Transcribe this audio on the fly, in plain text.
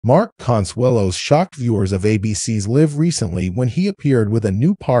Mark Consuelos shocked viewers of ABC's Live recently when he appeared with a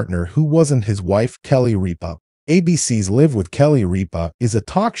new partner who wasn't his wife, Kelly Ripa. ABC's Live with Kelly Ripa is a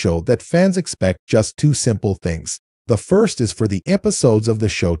talk show that fans expect just two simple things. The first is for the episodes of the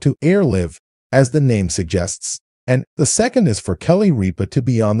show to air live, as the name suggests, and the second is for Kelly Ripa to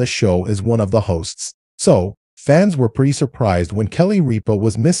be on the show as one of the hosts. So, fans were pretty surprised when Kelly Ripa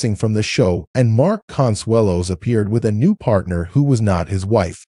was missing from the show and Mark Consuelos appeared with a new partner who was not his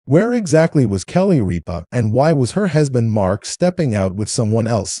wife. Where exactly was Kelly Ripa, and why was her husband Mark stepping out with someone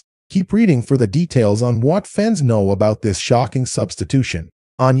else? Keep reading for the details on what fans know about this shocking substitution.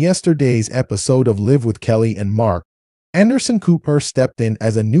 On yesterday's episode of Live with Kelly and Mark, Anderson Cooper stepped in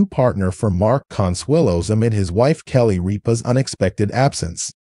as a new partner for Mark Consuelos amid his wife Kelly Ripa's unexpected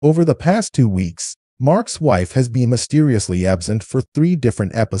absence. Over the past 2 weeks, Mark's wife has been mysteriously absent for 3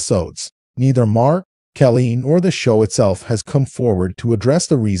 different episodes. Neither Mark, Kelly, nor the show itself has come forward to address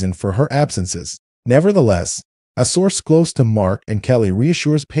the reason for her absences. Nevertheless, a source close to Mark and Kelly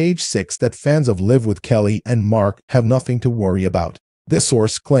reassures Page 6 that fans of Live with Kelly and Mark have nothing to worry about. This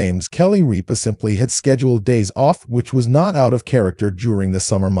source claims Kelly Ripa simply had scheduled days off, which was not out of character during the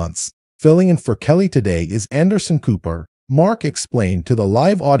summer months. Filling in for Kelly today is Anderson Cooper, Mark explained to the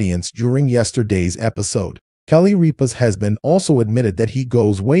live audience during yesterday's episode. Kelly Ripa's husband also admitted that he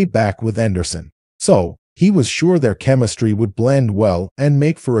goes way back with Anderson, so he was sure their chemistry would blend well and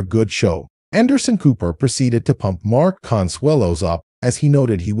make for a good show. Anderson Cooper proceeded to pump Mark Consuelos up as he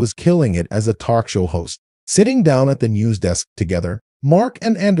noted he was killing it as a talk show host. Sitting down at the news desk together, Mark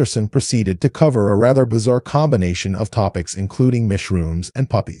and Anderson proceeded to cover a rather bizarre combination of topics including mushrooms and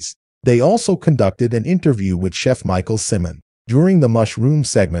puppies. They also conducted an interview with Chef Michael Simon. During the mushroom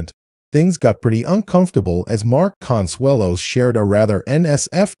segment, things got pretty uncomfortable as Mark Consuelos shared a rather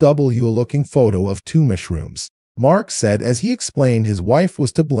NSFW-looking photo of 2 mushrooms. Mark said as he explained his wife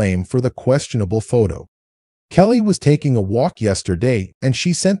was to blame for the questionable photo. Kelly was taking a walk yesterday and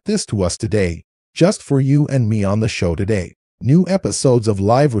she sent this to us today, just for you and me on the show today. New episodes of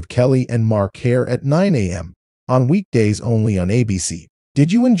Live with Kelly and Mark air at 9 a.m. on weekdays only on ABC.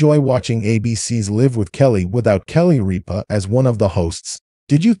 Did you enjoy watching ABC's Live with Kelly without Kelly Ripa as one of the hosts?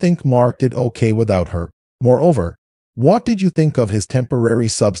 Did you think Mark did okay without her? Moreover, what did you think of his temporary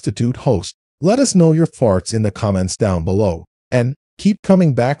substitute host? Let us know your thoughts in the comments down below. And keep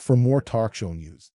coming back for more talk show news.